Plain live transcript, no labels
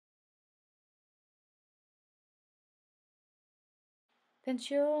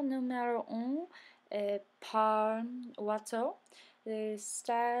Peinture numéro 1 est par Watteau. Le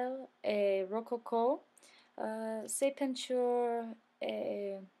style est rococo. Ces peintures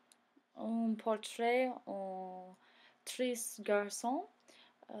est un portrait en triste garçon.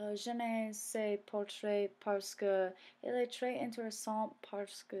 J'aime ces portraits parce que il est très intéressant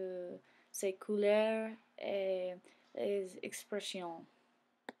parce que ses couleurs et les expressions.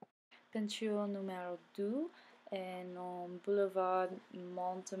 Peinture numéro 2 est dans Boulevard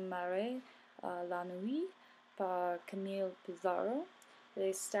Montmartre la nuit par Camille Pissarro.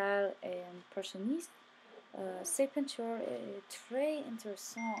 Le style est impressionniste. Ces peintures est très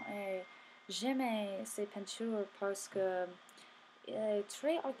intéressant et j'aime ces peintures parce que il est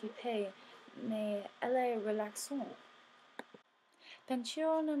très occupé, mais elle est relaxante.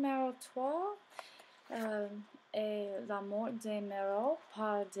 Peinture numéro 3 est La mort de Miro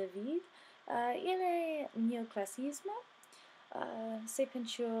par David. Il est néoclassisme. Ces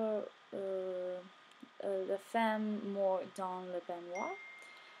peintures, la femme morte dans le baignoire.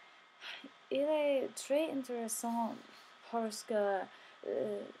 Il est très intéressant parce que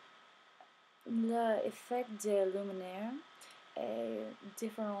l'effet de luminaire est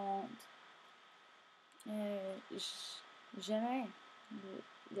différent. J'aime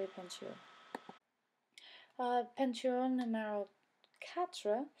les peintures. Peinture numéro 4,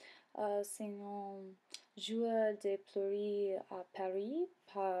 c'est un joueur de pleurie à Paris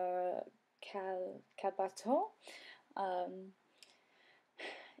par Calbato.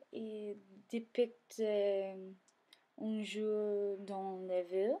 Il dépicte un jour dans la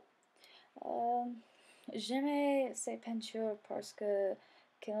ville. J'aime ces peintures parce qu'elles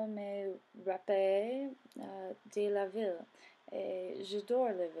me rappellent de la ville et j'adore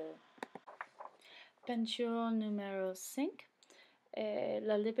la ville. Peinture numéro 5 est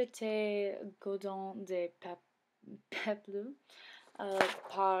La liberté Godin de Pablo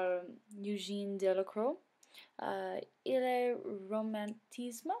par Eugène Delacroix. Il est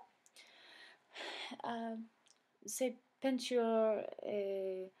romantisme. Ces peintures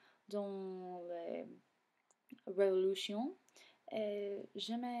dans la Révolution.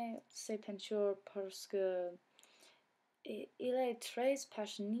 J'aime ces peintures parce que il est très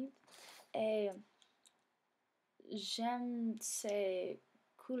passionné et j'aime ses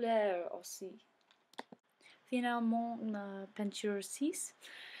couleurs aussi. Finalement, la peinture 6,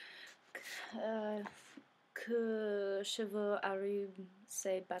 que cheveux arrivent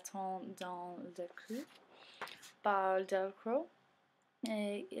ses bâtons dans le cru par Delacroix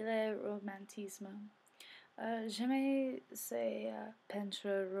et il est romantisme. J'aime ces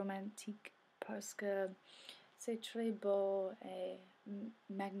peintures romantiques parce que c'est très beau et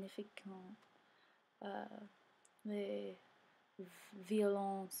magnifique. Les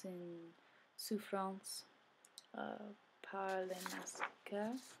violences et souffrances par les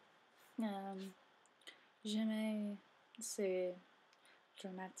massacres. J'aime ces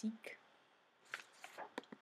dramatiques.